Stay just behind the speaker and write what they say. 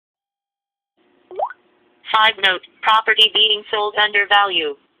5 note, property being sold under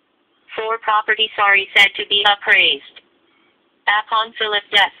value. 4 property said to be appraised upon Philip's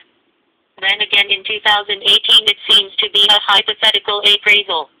death. Then again in 2018 it seems to be a hypothetical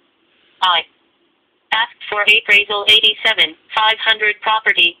appraisal. I asked for appraisal 87,500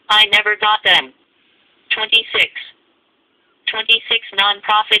 property, I never got them. 26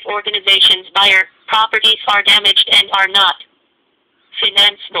 non-profit organizations buyer, properties are damaged and are not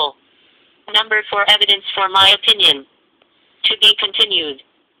financeable. Number 4 evidence for my opinion. To be continued.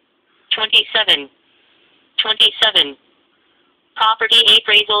 27 property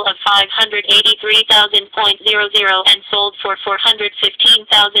appraisal of 583,000.00 and sold for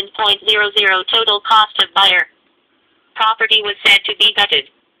 415,000.00 total cost of buyer. Property was said to be gutted.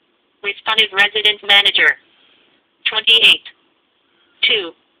 Responsive resident manager. 28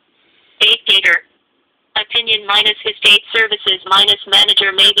 8 Gator. Opinion minus estate services minus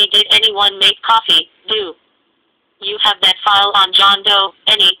manager. Maybe did anyone make coffee? Do you have that file on John Doe?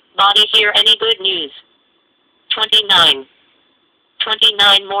 Anybody hear any good news? 29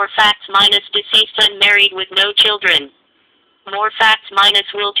 more facts minus deceased unmarried with no children. More facts minus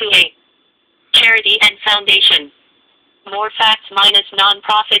will to a charity and foundation. More facts minus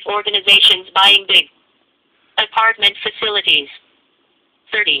non-profit organizations buying big apartment facilities.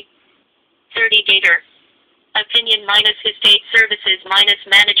 30 Gator. Opinion minus estate services minus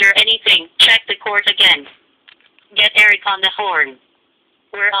manager. Anything. Check the court again. Get Eric on the horn.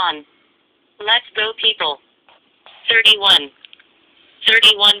 We're on. Let's go, people. 31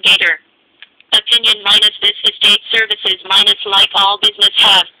 Gator. Opinion minus this estate services minus like all business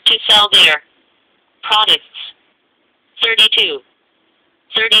have to sell their products. 32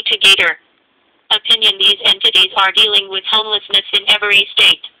 Gator. Opinion these entities are dealing with homelessness in every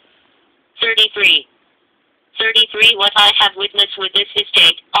state. 33 what I have witnessed with this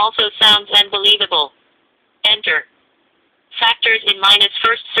estate also sounds unbelievable. Enter. Factors in minus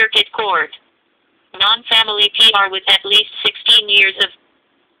First Circuit Court. Non-family PR with at least 16 years of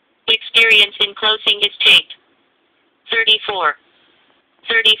experience in closing estate. 34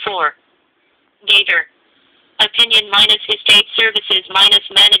 Gator. Opinion minus estate services minus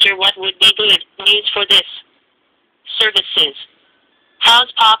manager. What would be good news for this services?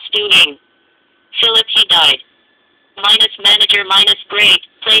 How's Pops doing? Philip, he died. Minus manager minus great.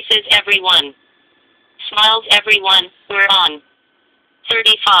 Places everyone. Smiles everyone. We're on.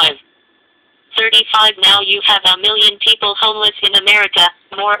 35 now you have 1 million people homeless in America,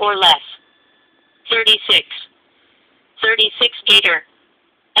 more or less. 36 Gator.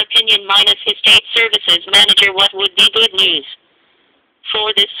 Opinion minus estate services manager. What would be good news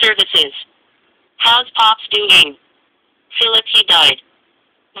for this services? How's Pops doing? Philip, he died.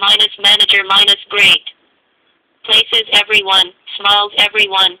 Minus manager minus great. Places everyone, smiles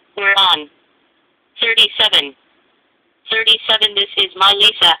everyone, we're on. 37 this is my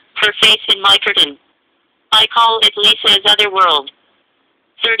Lisa, her face in my curtain. I call it Lisa's other world.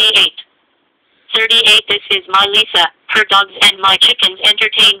 38 this is my Lisa, her dogs and my chickens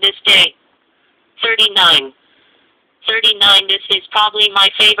entertain this day. 39 this is probably my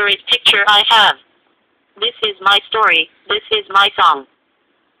favorite picture I have. This is my story, this is my song.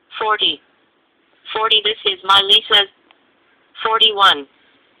 40 this is my Lisa's. 41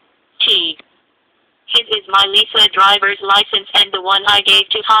 his is my Lisa driver's license and the one I gave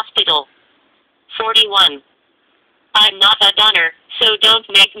to hospital. 41 I'm not a donor, so don't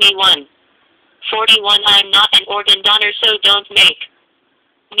make me one. 41 I'm not an organ donor, so don't make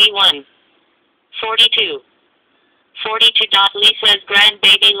me one. 42 Lisa's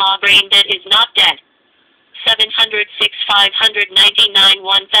grandbaby law brain dead is not dead. 706,599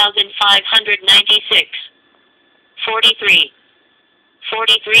 1,596. 43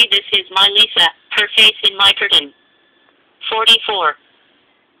 this is my Lisa, her face in my curtain. 44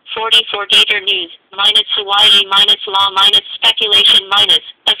 Gator news, minus Hawaii, minus law, minus speculation, minus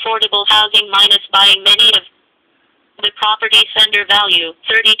affordable housing, minus buying many of the properties under value,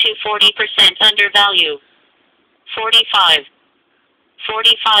 30 to 40% under value. 45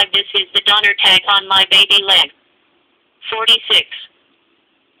 this is the donor tag on my baby leg. 46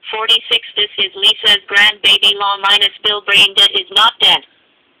 this is Lisa's grandbaby law minus Bill brain dead is not dead.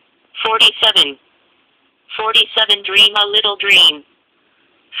 47 dream a little dream.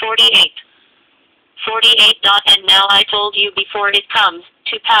 48 and now I told you before it comes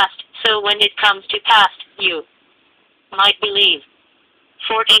to pass, so when it comes to pass, you might believe.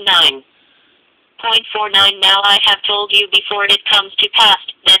 49.49 now I have told you before it comes to pass,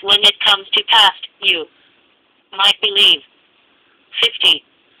 that when it comes to pass, you might believe. 50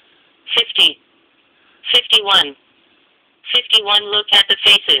 51 look at the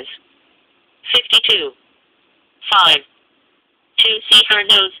faces. 52 5. To see her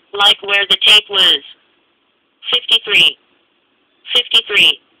nose, like where the tape was. 53.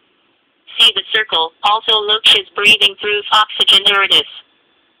 53. See the circle, also look she's breathing through oxygen iridis.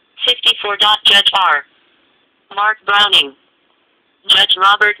 54. Judge R. Mark Browning. Judge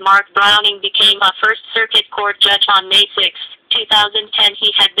Robert Mark Browning became a First Circuit Court judge on May 6, 2010.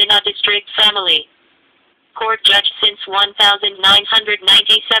 He had been a district family court judge since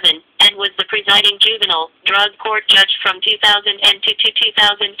 1997, and was the presiding juvenile drug court judge from 2002 to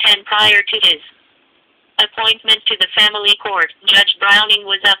 2010. Prior to his appointment to the family court, Judge Browning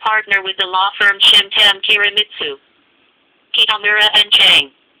was a partner with the law firm Shimtam Kiramitsu, Kitamura and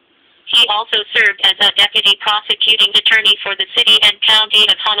Chang. He also served as a deputy prosecuting attorney for the city and county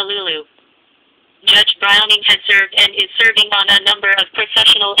of Honolulu. Judge Browning has served and is serving on a number of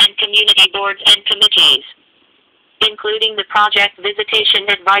professional and community boards and committees, including the Project Visitation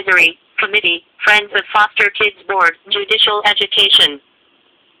Advisory Committee, Friends of Foster Kids Board, Judicial Education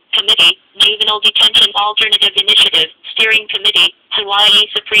Committee, Juvenile Detention Alternative Initiative, Steering Committee, Hawaii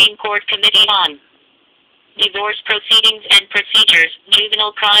Supreme Court Committee on Divorce Proceedings and Procedures,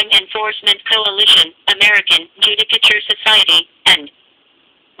 Juvenile Crime Enforcement Coalition, American Judicature Society, and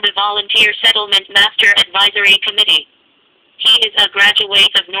the Volunteer Settlement Master Advisory Committee. He is a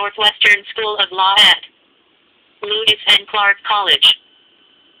graduate of Northwestern School of Law at Lewis and Clark College.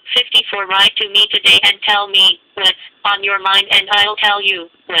 54. Write to me today and tell me what's on your mind, and I'll tell you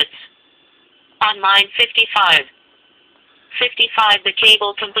what's on mine. 55. 55. The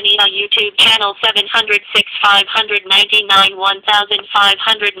cable company, a YouTube channel. 706 599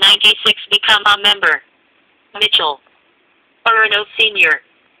 1596. Become a member. Mitchell Urano Sr.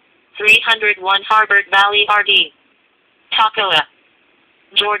 301 Harbert Valley, RD. Toccoa,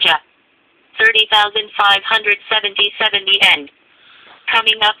 Georgia. 30,570 End.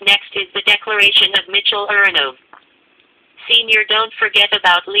 Coming up next is the declaration of Mitchell Urano Sr. Don't forget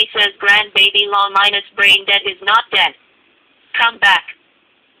about Lisa's grandbaby. Law minus brain dead is not dead. Come back.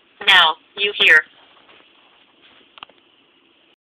 Now, you hear.